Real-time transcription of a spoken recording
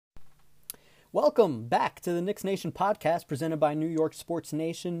Welcome back to the Knicks Nation podcast presented by New York Sports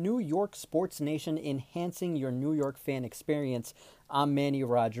Nation. New York Sports Nation, enhancing your New York fan experience. I'm Manny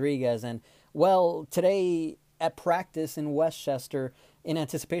Rodriguez, and today at practice in Westchester, in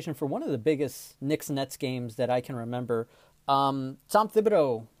anticipation for one of the biggest Knicks-Nets games that I can remember, Tom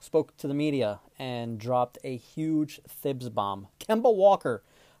Thibodeau spoke to the media and dropped a huge Thibs bomb. Kemba Walker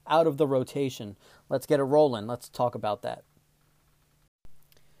out of the rotation. Let's get it rolling. Let's talk about that.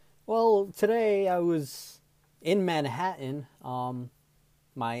 Well, today I was in Manhattan.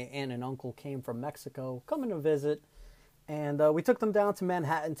 My aunt and uncle came from Mexico, coming to visit, and we took them down to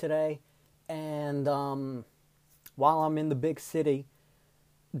Manhattan today. And while I'm in the big city,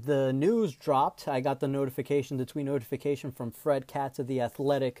 the news dropped. I got the tweet notification from Fred Katz of The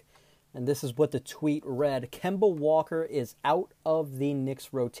Athletic, and this is what the tweet read. Kemba Walker is out of the Knicks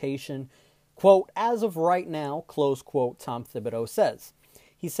rotation. Quote, as of right now, close quote, Tom Thibodeau says.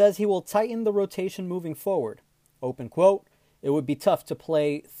 He says he will tighten the rotation moving forward. Open quote, it would be tough to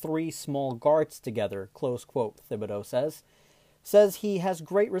play three small guards together, close quote, Thibodeau says. Says he has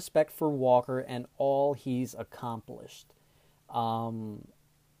great respect for Walker and all he's accomplished. A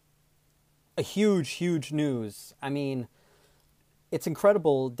huge news. I mean, it's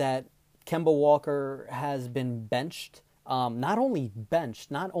incredible that Kemba Walker has been benched. Not only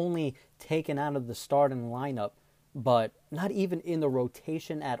taken out of the starting lineup, but not even in the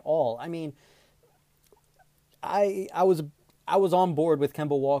rotation at all. I mean, I was on board with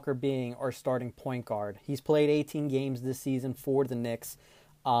Kemba Walker being our starting point guard. He's played 18 games this season for the Knicks,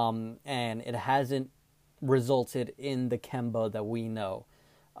 and it hasn't resulted in the Kemba that we know.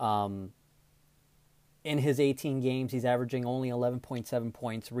 In his 18 games, he's averaging only 11.7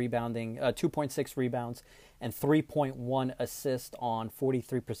 points, rebounding 2.6 rebounds, and 3.1 assists on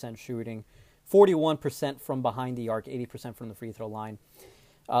 43% shooting. 41% from behind the arc, 80% from the free throw line.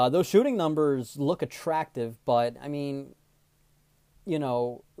 Those shooting numbers look attractive, but, I mean, you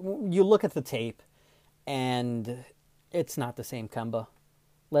know, you look at the tape, and it's not the same Kemba.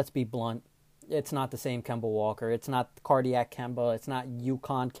 Let's be blunt. It's not the same Kemba Walker. It's not cardiac Kemba. It's not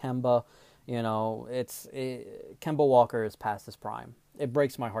UConn Kemba. You know, Kemba Walker is past his prime. It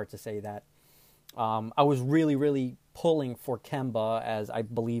breaks my heart to say that. I was really pulling for Kemba, as I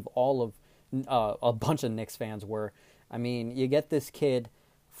believe a bunch of Knicks fans were. I mean, you get this kid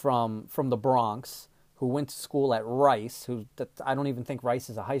from the Bronx who went to school at Rice, I don't even think Rice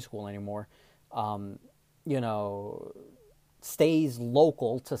is a high school anymore, stays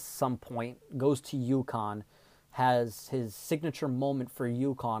local to some point, goes to UConn, has his signature moment for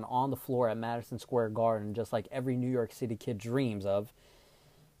UConn on the floor at Madison Square Garden, just like every New York City kid dreams of.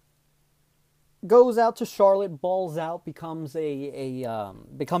 Goes out to Charlotte, balls out, becomes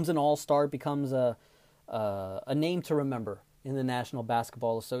an all-star, becomes a name to remember in the National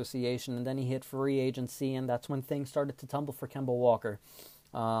Basketball Association, and then he hit free agency, and that's when things started to tumble for Kemba Walker.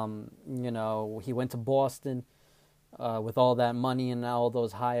 He went to Boston with all that money and all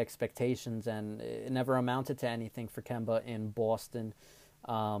those high expectations, and it never amounted to anything for Kemba in Boston.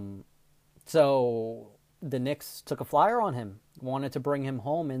 So the Knicks took a flyer on him, wanted to bring him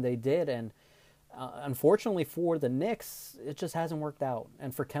home, and they did, and unfortunately for the Knicks, it just hasn't worked out,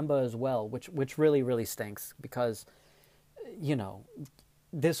 and for Kemba as well, which really stinks, because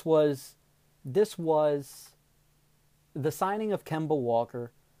this was the signing of Kemba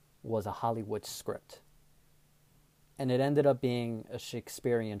Walker was a Hollywood script, and it ended up being a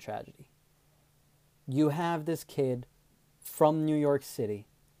Shakespearean tragedy. You have this kid from New York City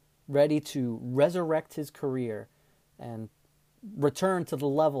ready to resurrect his career and return to the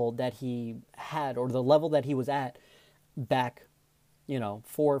level that he had, or the level that he was at back, 4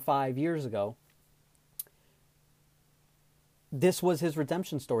 or 5 years ago. This was his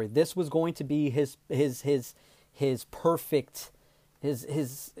redemption story. This was going to be his perfect,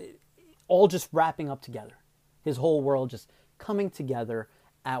 his all just wrapping up together. His whole world just coming together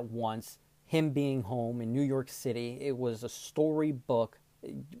at once. Him being home in New York City. It was a storybook.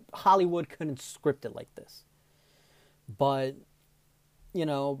 Hollywood couldn't script it like this. But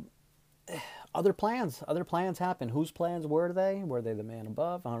other plans happen. Whose plans were they? Were they the man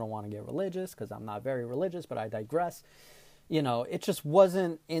above? I don't want to get religious because I'm not very religious, but I digress. It just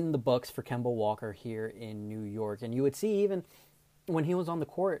wasn't in the books for Kemba Walker here in New York. And you would see even when he was on the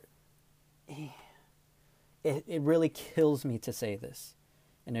court, it really kills me to say this,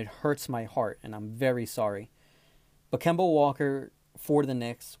 and it hurts my heart, and I'm very sorry. But Kemba Walker for the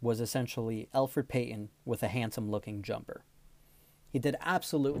Knicks was essentially Elfrid Payton with a handsome-looking jumper. He did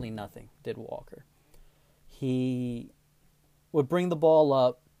absolutely nothing, did Walker. He would bring the ball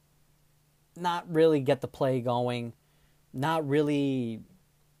up, not really get the play going, not really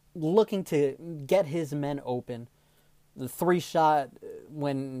looking to get his men open. The 3-shot,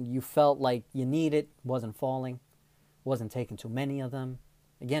 when you felt like you need it, wasn't falling, wasn't taking too many of them.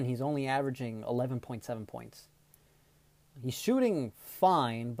 Again, he's only averaging 11.7 points. He's shooting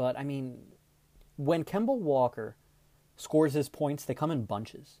fine, but I mean, when Kemba Walker scores his points, they come in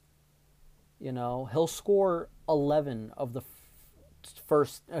bunches. You know, he'll score 11 of the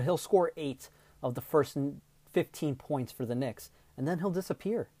first, he'll score 8 of the first 15 points for the Knicks, and then he'll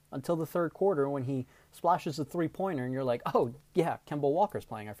disappear until the third quarter when he splashes a 3-pointer, and you're like, oh, yeah, Kemba Walker's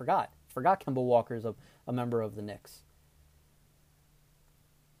playing. I forgot Kemba Walker's a member of the Knicks.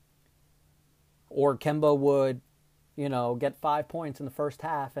 Or Kemba would, you know, get 5 points in the first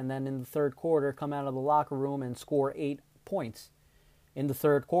half, and then in the third quarter come out of the locker room and score 8 points in the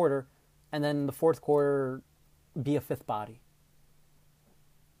third quarter, and then in the fourth quarter be a fifth body.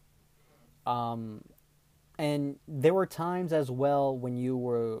 And there were times as well when you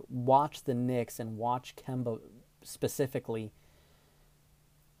were watch the Knicks and watch Kemba specifically,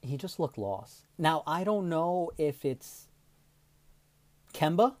 he just looked lost. Now, I don't know if it's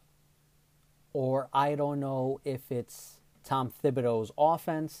Kemba or I don't know if it's Tom Thibodeau's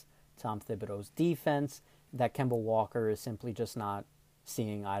offense, Tom Thibodeau's defense, that Kemba Walker is simply just not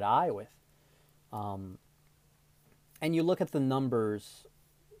seeing eye to eye with. And you look at the numbers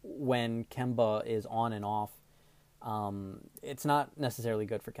when Kemba is on and off, it's not necessarily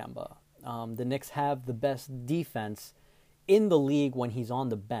good for Kemba. The Knicks have the best defense in the league when he's on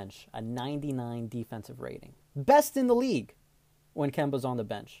the bench, a 99 defensive rating. Best in the league when Kemba's on the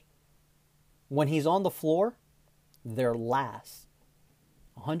bench. When he's on the floor, they're last.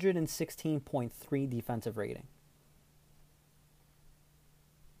 116.3 defensive rating.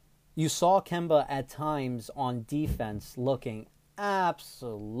 You saw Kemba at times on defense looking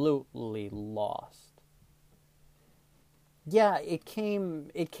absolutely lost. Yeah, it came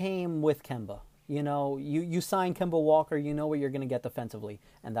with Kemba. You know, you sign Kemba Walker, you know what you're going to get defensively,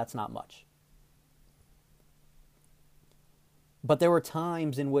 and that's not much. But there were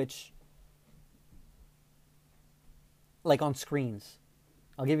times in which, like on screens,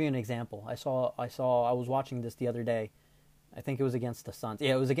 I'll give you an example. I was watching this the other day. I think it was against the Suns.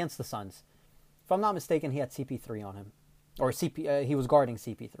 Yeah, it was against the Suns. If I'm not mistaken, he had CP3 on him. Or he was guarding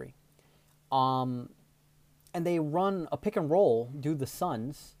CP3. And they run a pick and roll, do the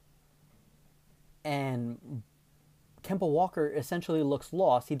Suns, and Kemba Walker essentially looks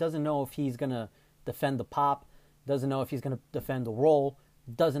lost. He doesn't know if he's going to defend the pop, doesn't know if he's going to defend the roll,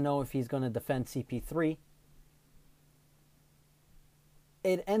 doesn't know if he's going to defend CP3.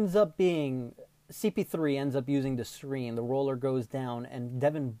 It ends up being, CP3 ends up using the screen, the roller goes down, and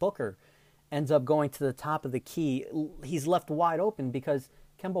Devin Booker ends up going to the top of the key. He's left wide open because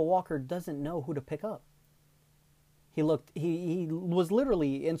Kemba Walker doesn't know who to pick up. He was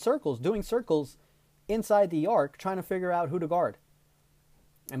literally in circles, doing circles inside the arc, trying to figure out who to guard.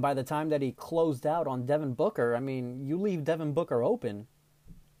 And by the time that he closed out on Devin Booker, I mean, you leave Devin Booker open,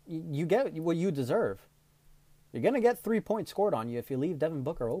 you get what you deserve. You're going to get 3 points scored on you if you leave Devin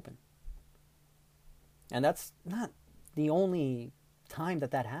Booker open. And that's not the only time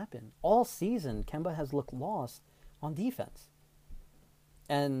that happened. All season, Kemba has looked lost on defense.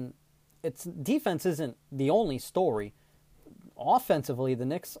 And defense isn't the only story. Offensively, the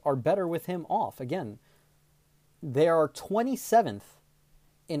Knicks are better with him off. Again, they are 27th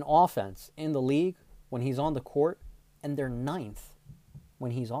in offense in the league when he's on the court, and they're 9th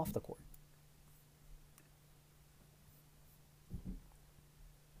when he's off the court.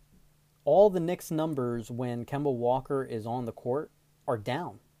 All the Knicks numbers when Kemba Walker is on the court are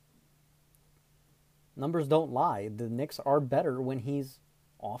down. Numbers don't lie. The Knicks are better when he's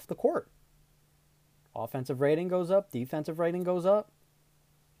off the court. Offensive rating goes up. Defensive rating goes up.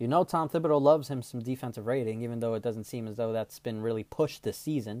 You know Tom Thibodeau loves him some defensive rating, even though it doesn't seem as though that's been really pushed this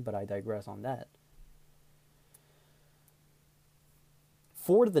season, but I digress on that.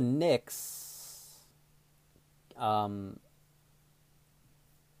 For the Knicks,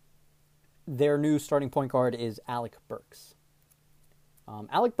 their new starting point guard is Alec Burks.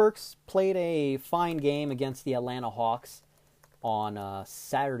 Alec Burks played a fine game against the Atlanta Hawks on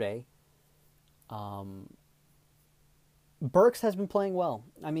Saturday. Burks has been playing well.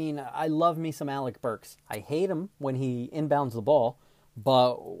 I mean, I love me some Alec Burks. I hate him when he inbounds the ball,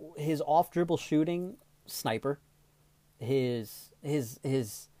 but his off-dribble shooting, sniper. He's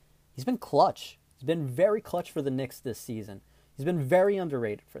been clutch. He's been very clutch for the Knicks this season. He's been very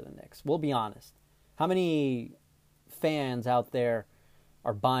underrated for the Knicks. We'll be honest. How many fans out there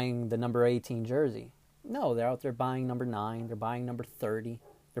are buying the number 18 jersey? No, they're out there buying number 9. They're buying number 30.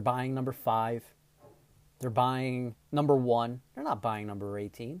 They're buying number 5. They're buying number 1. They're not buying number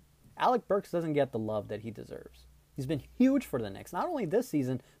 18. Alec Burks doesn't get the love that he deserves. He's been huge for the Knicks, not only this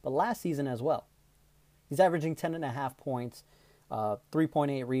season, but last season as well. He's averaging 10.5 points,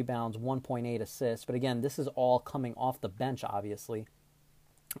 3.8 rebounds, 1.8 assists. But again, this is all coming off the bench, obviously.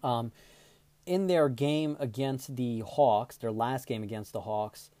 In their game against the Hawks, their last game against the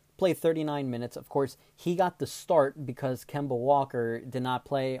Hawks, played 39 minutes. Of course, he got the start because Kemba Walker did not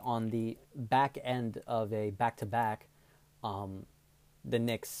play on the back end of a back-to-back. The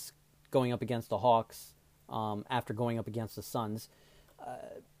Knicks going up against the Hawks after going up against the Suns.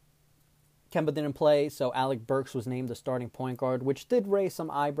 Kemba didn't play, so Alec Burks was named the starting point guard, which did raise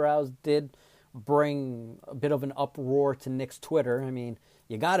some eyebrows, did bring a bit of an uproar to Knicks Twitter. I mean,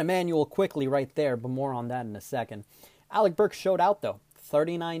 you got Emmanuel quickly right there, but more on that in a second. Alec Burks showed out, though.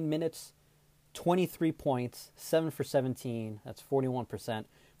 39 minutes, 23 points, 7 for 17, that's 41%.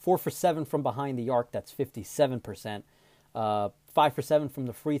 4 for 7 from behind the arc, that's 57%. 5 for 7 from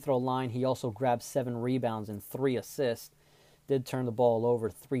the free throw line. He also grabbed 7 rebounds and 3 assists. Did turn the ball over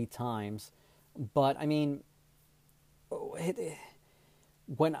 3 times. But, I mean,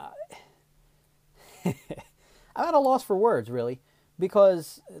 when I'm at a loss for words, really,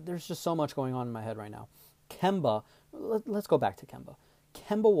 because there's just so much going on in my head right now. Kemba, let's go back to Kemba.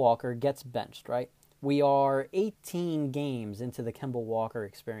 Kemba Walker gets benched, right? We are 18 games into the Kemba Walker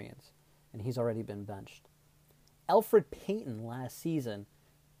experience, and he's already been benched. Elfrid Payton last season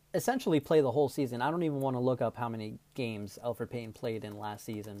essentially played the whole season. I don't even want to look up how many games Elfrid Payton played in last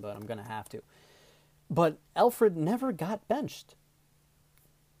season, but I'm going to have to. But Elfrid never got benched.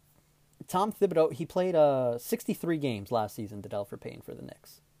 Tom Thibodeau, he played 63 games last season, did Elfrid Payton for the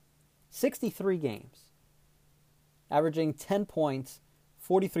Knicks. 63 games. Averaging 10 points,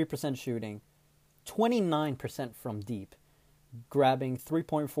 43% shooting, 29% from deep, grabbing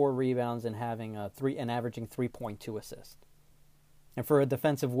 3.4 rebounds and having averaging 3.2 assists. And for a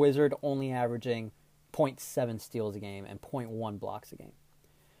defensive wizard, only averaging 0.7 steals a game and 0.1 blocks a game.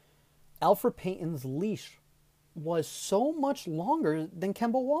 Elfrid Payton's leash was so much longer than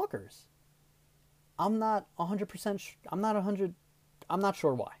Kemba Walker's. I'm not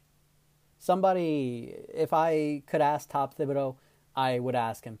sure why. Somebody, if I could ask Tom Thibodeau, I would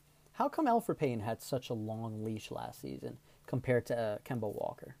ask him, how come Elfrid Payton had such a long leash last season compared to Kemba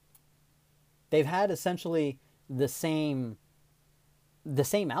Walker? They've had essentially the same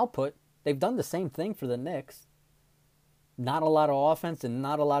output. They've done the same thing for the Knicks. Not a lot of offense and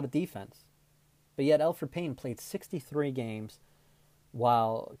not a lot of defense. But yet Elfrid Payton played 63 games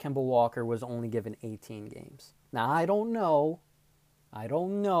while Kemba Walker was only given 18 games. Now, I don't know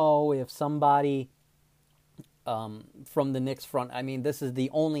if somebody from the Knicks front, I mean, this is the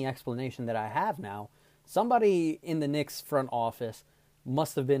only explanation that I have now. Somebody in the Knicks front office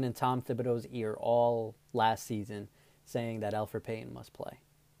must have been in Tom Thibodeau's ear all last season saying that Elfrid Payton must play.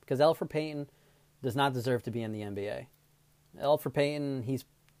 Because Elfrid Payton does not deserve to be in the NBA. Elfrid Payton, he's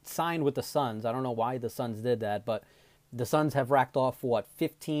signed with the Suns. I don't know why the Suns did that, but the Suns have racked off,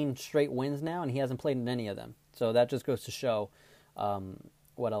 15 straight wins now, and he hasn't played in any of them. So that just goes to show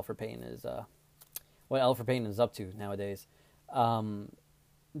what Elfrid Payton is up to nowadays.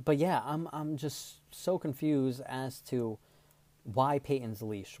 But yeah, I'm just so confused as to why Payton's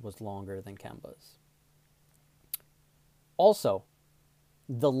leash was longer than Kemba's. Also,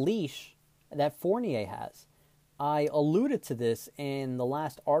 the leash that Fournier has. I alluded to this in the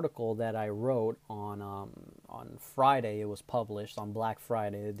last article that I wrote on Friday. It was published on Black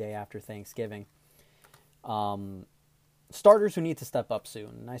Friday, the day after Thanksgiving. Starters who need to step up soon.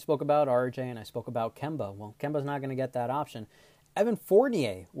 And I spoke about RJ and I spoke about Kemba. Well, Kemba's not going to get that option. Evan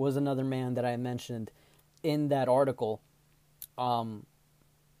Fournier was another man that I mentioned in that article.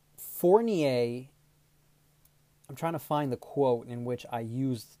 Fournier, I'm trying to find the quote in which I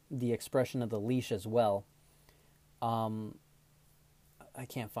used the expression of the leash as well. I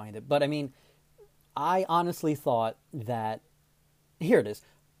can't find it. But I mean, I honestly thought that, here it is.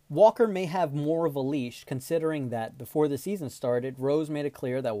 Walker may have more of a leash, considering that before the season started, Rose made it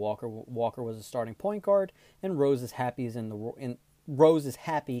clear that Walker was a starting point guard, and Rose is happy in the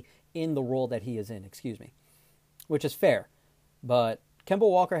role that he is in. Which is fair, but Kemba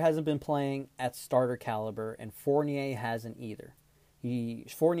Walker hasn't been playing at starter caliber, and Fournier hasn't either.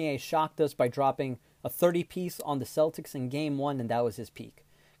 Fournier shocked us by dropping a 30-piece on the Celtics in Game 1, and that was his peak.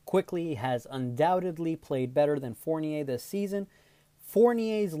 Quickly has undoubtedly played better than Fournier this season.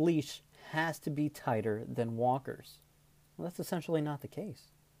 Fournier's leash has to be tighter than Walker's. Well, that's essentially not the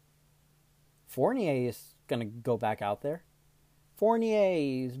case. Fournier is going to go back out there.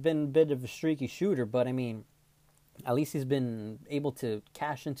 Fournier's been a bit of a streaky shooter, but I mean, at least he's been able to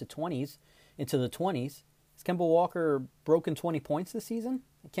cash into the 20s. Has Kemba Walker broken 20 points this season?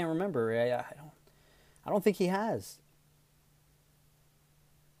 I can't remember. I don't think he has.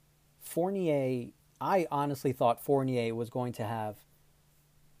 Fournier, I honestly thought Fournier was going to have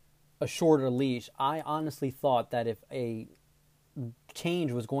a shorter leash. I honestly thought that if a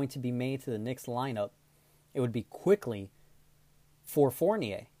change was going to be made to the Knicks lineup, it would be quickly for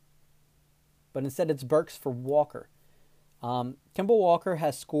Fournier. But instead it's Burks for Walker. Kemba Walker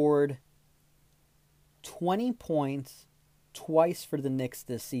has scored 20 points twice for the Knicks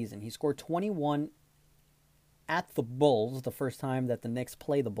this season. He scored 21 at the Bulls, the first time that the Knicks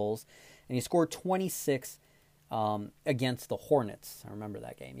play the Bulls, and he scored 26 against the Hornets. I remember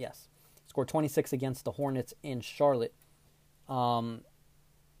that game, yes. Scored 26 against the Hornets in Charlotte.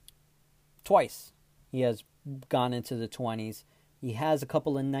 Twice he has gone into the 20s. He has a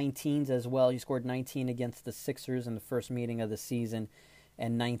couple of 19s as well. He scored 19 against the Sixers in the first meeting of the season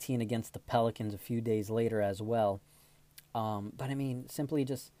and 19 against the Pelicans a few days later as well. But I mean, simply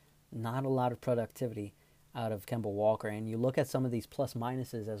just not a lot of productivity out of Kemba Walker. And you look at some of these plus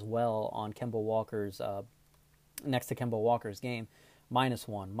minuses as well on Kemba Walker's, next to Kemba Walker's game.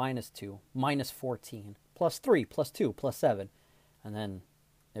 -1, -2, -14, +3, +2, +7. And then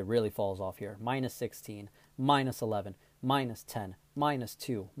it really falls off here. -16, -11, -10,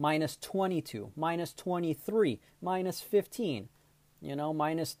 -2, -22, -23, -15.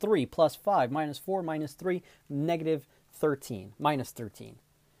 -3, +5, -4, -3, -13, -13.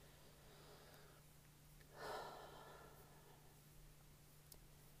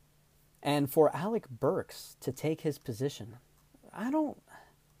 And for Alec Burks to take his position, I don't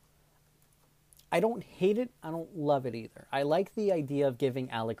hate it. I don't love it either. I like the idea of giving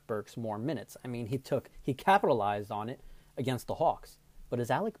Alec Burks more minutes. I mean, he capitalized on it against the Hawks. But is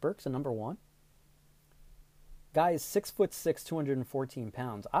Alec Burks a number one? Guy is 6'6", 214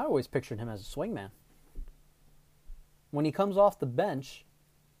 pounds. I always pictured him as a swingman. When he comes off the bench,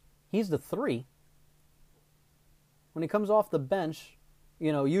 he's the 3. When he comes off the bench,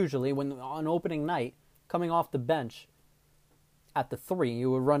 usually when on opening night, coming off the bench at the 3,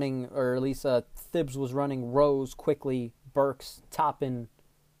 you were running, or at least Thibs was running Rose, Quickly, Burks, Toppin,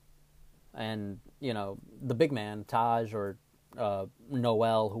 and, the big man, Taj, or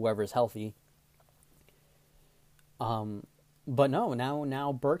Noel, whoever's healthy. But no,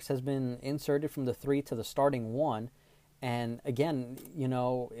 now Burks has been inserted from the 3 to the starting 1. And again,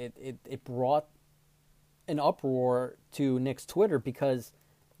 it brought an uproar to Knicks Twitter because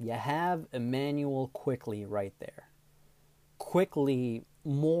you have Emmanuel Quickly right there. Quickly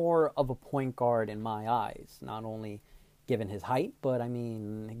more of a point guard in my eyes, not only given his height, but I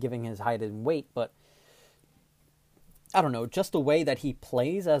mean, giving his height and weight, but I don't know, just the way that he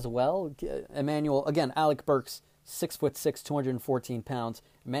plays as well. Emmanuel, again, Alec Burks, 6'6", 214 pounds.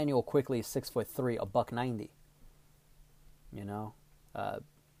 Emmanuel Quickly is 6'3", $190.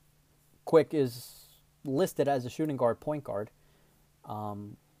 Quick is listed as a shooting guard, point guard.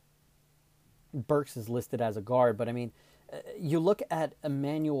 Burks is listed as a guard, but I mean, you look at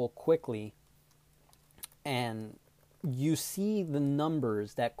Emmanuel Quickly, and you see the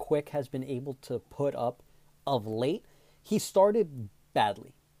numbers that Quick has been able to put up of late. He started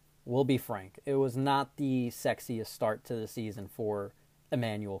badly. We'll be frank. It was not the sexiest start to the season for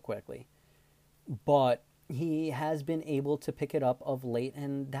Emmanuel Quickly. But he has been able to pick it up of late,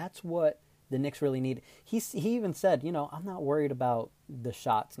 and that's what the Knicks really need. He even said, I'm not worried about the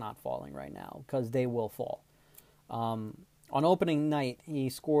shots not falling right now, because they will fall. On opening night, he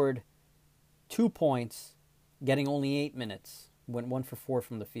scored 2 points, getting only 8 minutes, went 1 for 4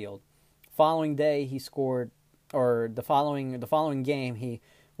 from the field. Following day, he scored, or the following game, he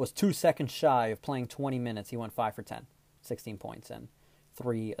was 2 seconds shy of playing 20 minutes. He went 5 for 10, 16 points, and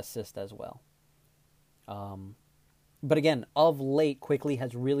 3 assists as well. But again, of late, Quickly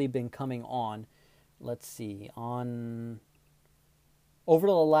has really been coming on. Let's see, over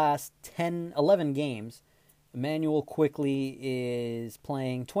the last 11 games, Emmanuel Quickly is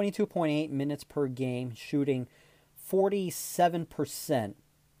playing 22.8 minutes per game, shooting 47%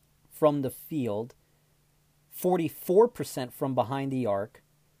 from the field, 44% from behind the arc,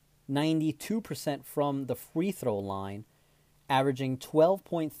 92% from the free throw line, averaging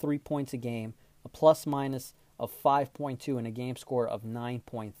 12.3 points a game, a plus-minus of 5.2, and a game score of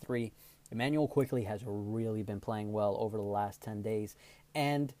 9.3. Emmanuel Quickly has really been playing well over the last 10 days.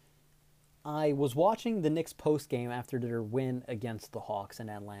 And I was watching the Knicks post-game after their win against the Hawks in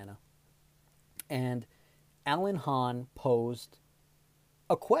Atlanta. And Alan Hahn posed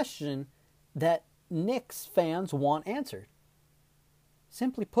a question that Knicks fans want answered.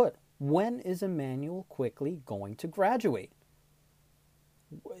 Simply put, when is Emmanuel Quickly going to graduate?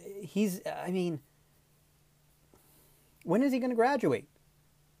 When is he going to graduate?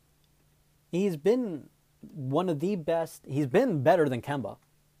 He's been one of the best. He's been better than Kemba.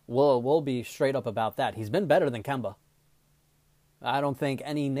 We'll be straight up about that. He's been better than Kemba. I don't think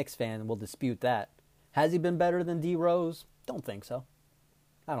any Knicks fan will dispute that. Has he been better than D Rose? Don't think so.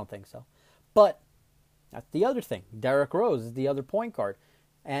 I don't think so. But that's the other thing. Derrick Rose is the other point guard.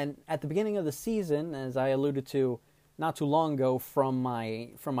 And at the beginning of the season, as I alluded to not too long ago from my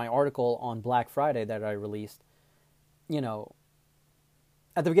article on Black Friday that I released,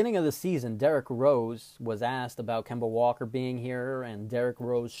 at the beginning of the season, Derrick Rose was asked about Kemba Walker being here, and Derrick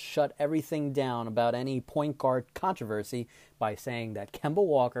Rose shut everything down about any point guard controversy by saying that Kemba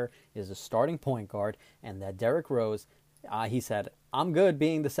Walker is a starting point guard and that Derrick Rose, he said, I'm good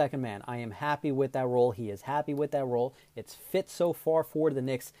being the second man. I am happy with that role. He is happy with that role. It's fit so far for the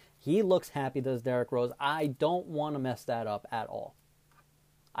Knicks. He looks happy, does Derrick Rose. I don't want to mess that up at all.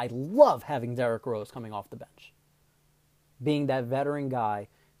 I love having Derrick Rose coming off the bench. Being that veteran guy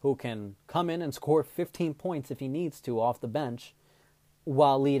who can come in and score 15 points if he needs to off the bench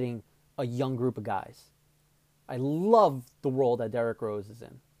while leading a young group of guys. I love the role that Derrick Rose is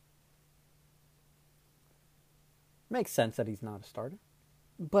in. Makes sense that he's not a starter.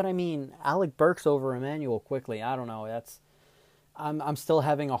 But I mean, Alec Burks over Emmanuel quickly, I don't know. I'm still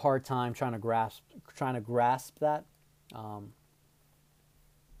having a hard time trying to grasp that.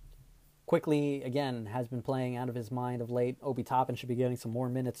 Quickly, again, has been playing out of his mind of late. Obi Toppin should be getting some more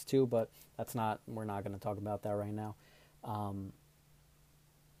minutes too, but we're not going to talk about that right now.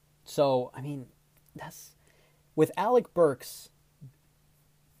 So, I mean, with Alec Burks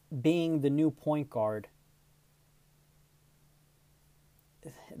being the new point guard,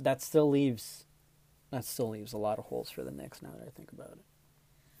 that still leaves a lot of holes for the Knicks now that I think about it.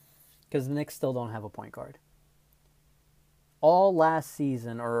 Because the Knicks still don't have a point guard. All last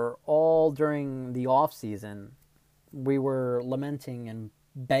season, or all during the off season, we were lamenting and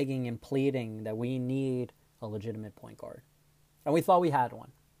begging and pleading that we need a legitimate point guard. And we thought we had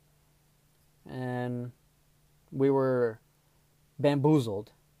one. And we were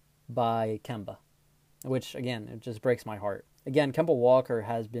bamboozled by Kemba, which, again, it just breaks my heart. Again, Kemba Walker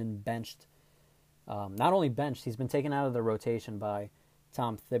has been benched. Not only benched, he's been taken out of the rotation by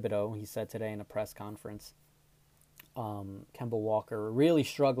Tom Thibodeau, he said today in a press conference. Kemba Walker really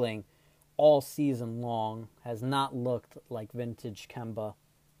struggling all season long, has not looked like vintage Kemba.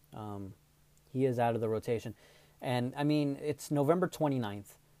 He is out of the rotation. And, I mean, it's November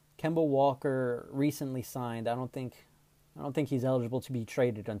 29th. Kemba Walker recently signed. I don't think he's eligible to be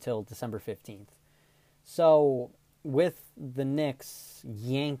traded until December 15th. So, with the Knicks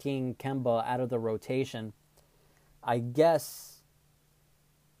yanking Kemba out of the rotation, I guess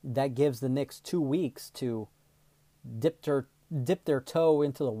that gives the Knicks 2 weeks to dip their toe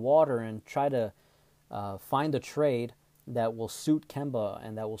into the water and try to find a trade that will suit Kemba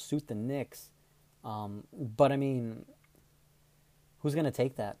and that will suit the Knicks. But I mean, who's going to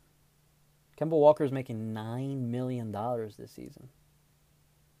take that? Kemba Walker's making $9 million this season.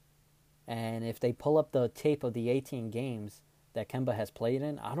 And if they pull up the tape of the 18 games that Kemba has played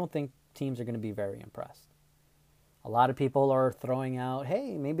in, I don't think teams are going to be very impressed. A lot of people are throwing out,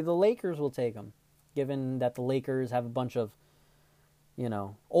 hey, maybe the Lakers will take him, given that the Lakers have a bunch of,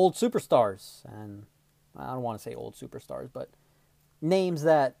 old superstars. And I don't want to say old superstars, but names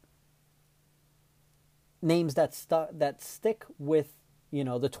that stick with,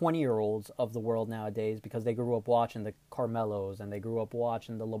 the 20-year-olds of the world nowadays, because they grew up watching the Carmelos, and they grew up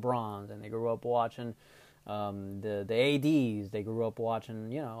watching the LeBrons, and they grew up watching the ADs. They grew up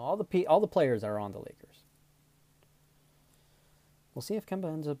watching, all the players that are on the Lakers. We'll see if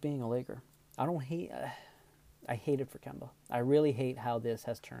Kemba ends up being a Laker. I hate it for Kemba. I really hate how this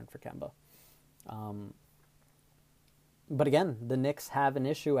has turned for Kemba. But again, the Knicks have an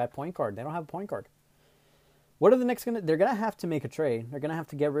issue at point guard. They don't have a point guard. What are the Knicks going to... They're going to have to make a trade. They're going to have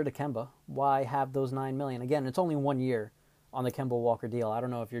to get rid of Kemba. Why have those $9 million? Again, it's only 1 year on the Kemba Walker deal. I don't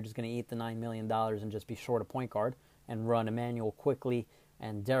know if you're just going to eat the $9 million and just be short a point guard and run Emmanuel quickly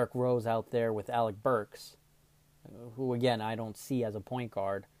and Derrick Rose out there with Alec Burks, who, again, I don't see as a point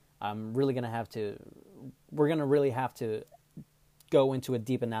guard. We're going to really have to go into a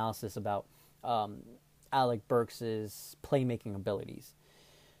deep analysis about Alec Burks' playmaking abilities.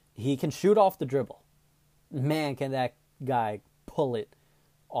 He can shoot off the dribble. Man, can that guy pull it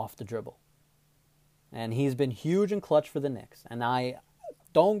off the dribble. And he's been huge and clutch for the Knicks. And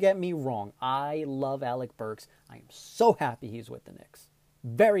don't get me wrong, I love Alec Burks. I am so happy he's with the Knicks.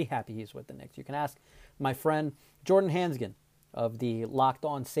 Very happy he's with the Knicks. You can ask my friend Jordan Hansgen of the Locked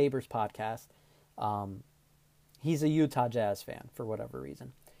On Sabres podcast. He's a Utah Jazz fan for whatever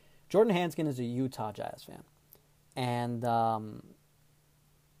reason. Jordan Hansgen is a Utah Jazz fan. And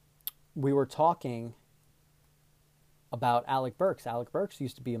we were talking about Alec Burks. Alec Burks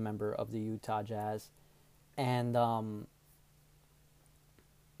used to be a member of the Utah Jazz. And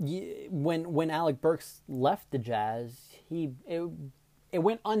when Alec Burks left the Jazz, it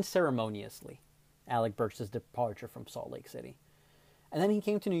went unceremoniously, Alec Burks' departure from Salt Lake City. And then he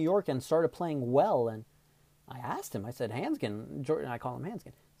came to New York and started playing well. And I asked him, I said, Hansgen, Jordan, I call him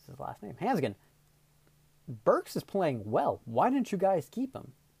Hansgen, this is his last name, Hansgen, Burks is playing well. Why didn't you guys keep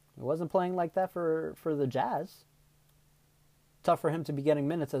him? He wasn't playing like that for the Jazz. Tough for him to be getting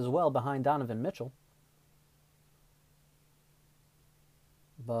minutes as well behind Donovan Mitchell.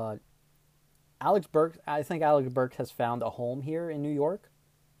 But I think Alex Burks has found a home here in New York.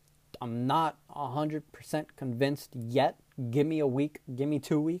 I'm not 100% convinced yet. Give me a week, give me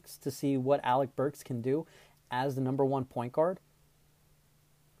 2 weeks to see what Alec Burks can do as the number one point guard.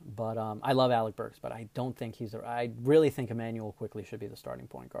 But I love Alec Burks, but I don't think I really think Immanuel Quickley should be the starting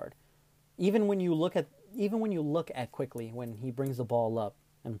point guard. Even when you look at Quickley when he brings the ball up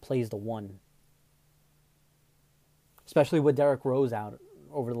and plays the one, especially with Derrick Rose out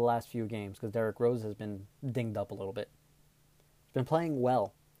over the last few games, because Derrick Rose has been dinged up a little bit. He's been playing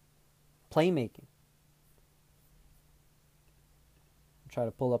well, playmaking. Try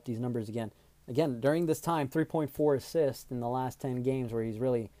to pull up these numbers again. Again, during this time, 3.4 assists in the last 10 games where he's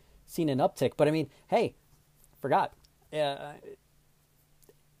really seen an uptick. But I mean, hey, forgot.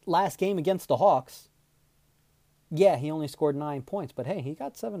 Last game against the Hawks, yeah, he only scored 9 points. But hey, he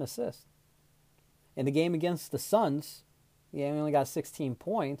got 7 assists. In the game against the Suns, yeah, he only got 16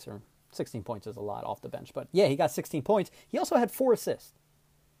 points. Or 16 points is a lot off the bench. But yeah, he got 16 points. He also had 4 assists.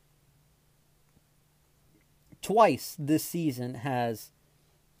 Twice this season has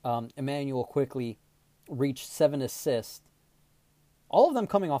Immanuel Quickley reached 7 assists, all of them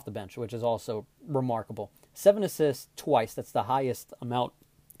coming off the bench, which is also remarkable. 7 assists twice. That's the highest amount.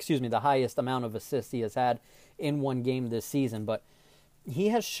 The highest amount of assists he has had in one game this season. But he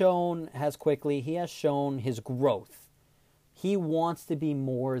has shown his growth. He wants to be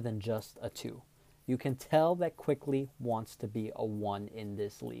more than just a 2. You can tell that Quickley wants to be a 1 in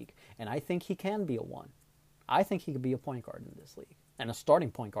this league, and I think he can be a 1. I think he could be a point guard in this league. And a starting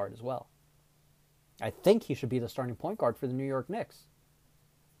point guard as well. I think he should be the starting point guard for the New York Knicks.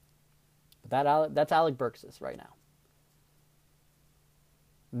 But that's Alec Burks' right now.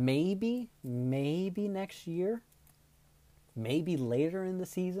 Maybe next year, maybe later in the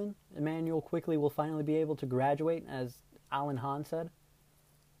season, Immanuel Quickley will finally be able to graduate, as Alan Hahn said.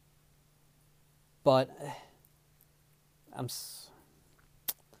 But I'm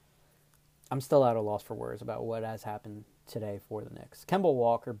still at a loss for words about what has happened today for the Knicks. Kemba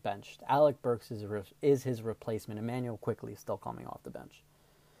Walker benched. Alec Burks is his replacement. Immanuel Quickley is still coming off the bench.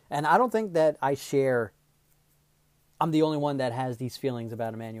 And I don't think that I'm the only one that has these feelings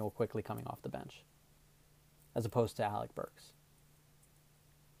about Immanuel Quickley coming off the bench, as opposed to Alec Burks.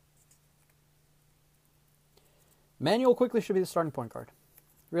 Immanuel Quickley should be the starting point guard.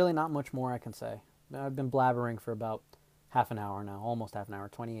 Really not much more I can say. I've been blabbering for about half an hour now, almost half an hour,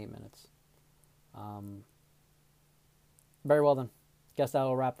 28 minutes. Very well then. Guess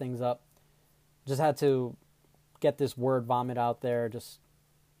that'll wrap things up. Just had to get this word vomit out there. Just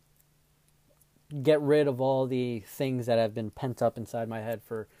get rid of all the things that have been pent up inside my head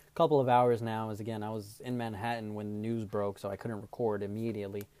for a couple of hours now. As again, I was in Manhattan when the news broke, so I couldn't record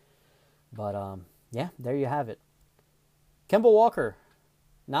immediately. But yeah, there you have it. Kemba Walker.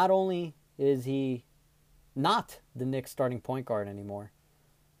 Not only is he not the Knicks starting point guard anymore,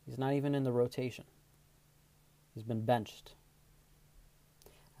 he's not even in the rotation. He's been benched.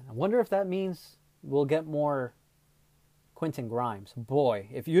 And I wonder if that means we'll get more Quentin Grimes. Boy,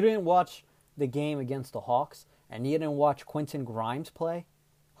 if you didn't watch the game against the Hawks and you didn't watch Quentin Grimes play,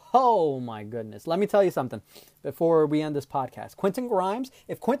 oh my goodness. Let me tell you something before we end this podcast.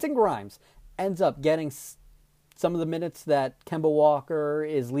 If Quentin Grimes ends up getting some of the minutes that Kemba Walker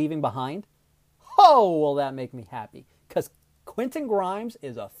is leaving behind, oh, will that make me happy. Because Quentin Grimes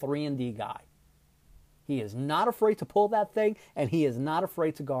is a 3-and-D guy. He is not afraid to pull that thing, and he is not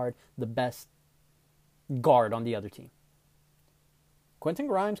afraid to guard the best guard on the other team. Quentin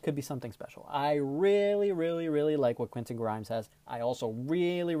Grimes could be something special. I really, really, really like what Quentin Grimes has. I also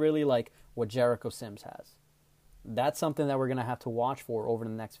really, really like what Jericho Sims has. That's something that we're going to have to watch for over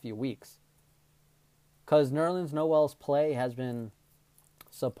the next few weeks. Because Nerlens Noel's play has been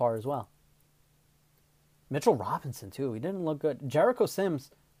subpar as well. Mitchell Robinson, too. He didn't look good. Jericho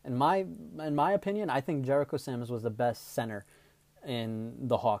Sims, in my opinion, I think Jericho Sims was the best center in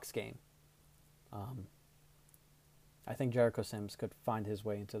the Hawks game. I think Jericho Sims could find his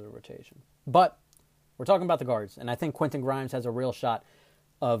way into the rotation. But We're talking about the guards. And I think Quentin Grimes has a real shot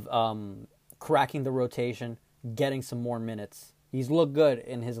of cracking the rotation, getting some more minutes. He's looked good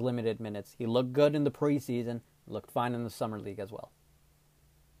in his limited minutes. He looked good in the preseason. Looked fine in the summer league as well.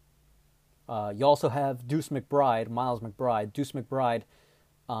 You also have Miles McBride. Deuce McBride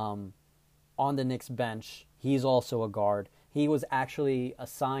on the Knicks bench. He's also a guard. He was actually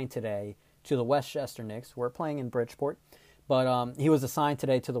assigned today to the Westchester Knicks. We're playing in Bridgeport. But he was assigned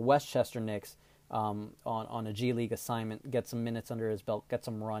today to the Westchester Knicks on a G League assignment, get some minutes under his belt, get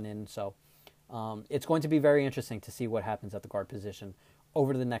some run in. So it's going to be very interesting to see what happens at the guard position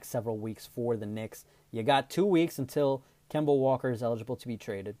over the next several weeks for the Knicks. You got 2 weeks until Kemba Walker is eligible to be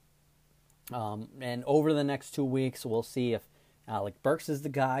traded. And over the next 2 weeks, we'll see if Alec Burks is the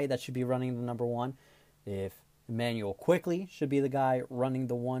guy that should be running the number one, if Emmanuel Quickley should be the guy running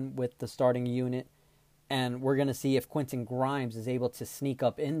the one with the starting unit, and we're going to see if Quentin Grimes is able to sneak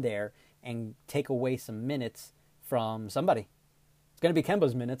up in there and take away some minutes from somebody. It's going to be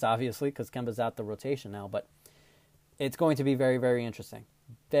Kemba's minutes, obviously, because Kemba's out the rotation now, but it's going to be very, very interesting.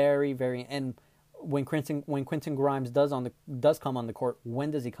 Very, very, and when Quentin Grimes does come on the court, when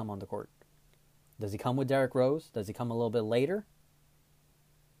does he come on the court? Does he come with Derrick Rose? Does he come a little bit later?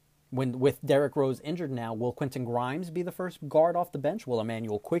 With Derrick Rose injured now, will Quentin Grimes be the first guard off the bench? Will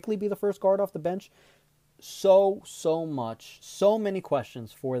Emmanuel Quickley be the first guard off the bench? So many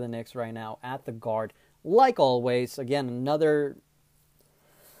questions for the Knicks right now at the guard. Like always, again,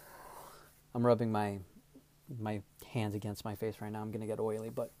 I'm rubbing my hands against my face right now. I'm going to get oily,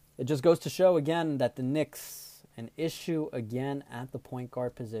 but it just goes to show again that the Knicks, an issue again at the point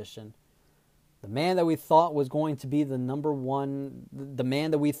guard position. The man that we thought was going to be the number one, the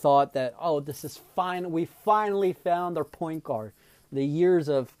man that we thought that, this is fine. We finally found our point guard. The years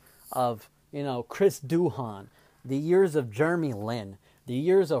of Chris Duhon, the years of Jeremy Lin, the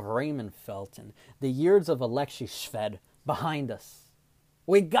years of Raymond Felton, the years of Alexei Shved behind us.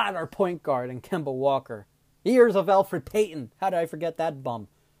 We got our point guard in Kemba Walker. Years of Elfrid Payton. How did I forget that bum?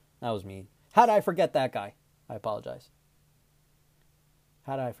 That was mean. How did I forget that guy? I apologize.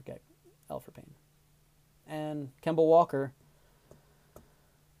 How did I forget Elfrid Payton? And Kemba Walker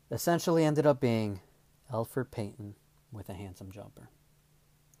essentially ended up being Elfrid Payton with a handsome jumper.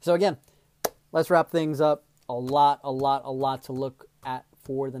 So again, let's wrap things up. A lot to look at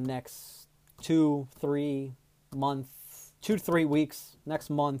for the next 2-3 weeks, next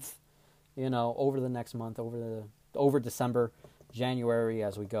month, over the next month, over December, January,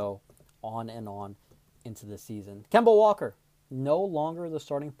 as we go on and on into the season. Kemba Walker, no longer the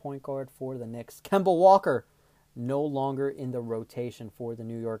starting point guard for the Knicks. Kemba Walker, no longer in the rotation for the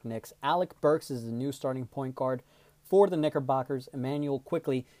New York Knicks. Alec Burks is the new starting point guard for the Knickerbockers. Emmanuel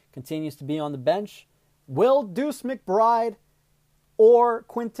Quickley continues to be on the bench. Will Deuce McBride or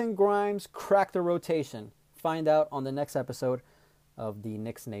Quentin Grimes crack the rotation? Find out on the next episode of the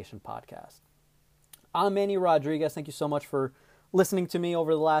Knicks Nation podcast. I'm Manny Rodriguez. Thank you so much for listening to me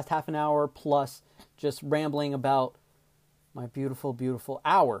over the last half an hour plus, just rambling about my beautiful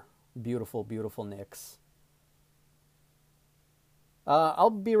Knicks. I'll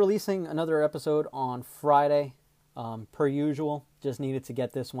be releasing another episode on Friday, per usual. Just needed to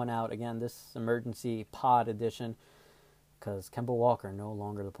get this one out. Again, this emergency pod edition, because Kemba Walker no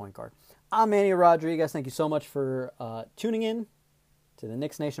longer the point guard. I'm Manny Rodriguez. Thank you so much for tuning in to the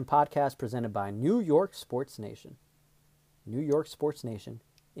Knicks Nation podcast presented by New York Sports Nation. New York Sports Nation,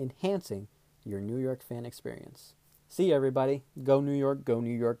 enhancing your New York fan experience. See you, everybody. Go New York, go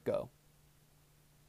New York, go.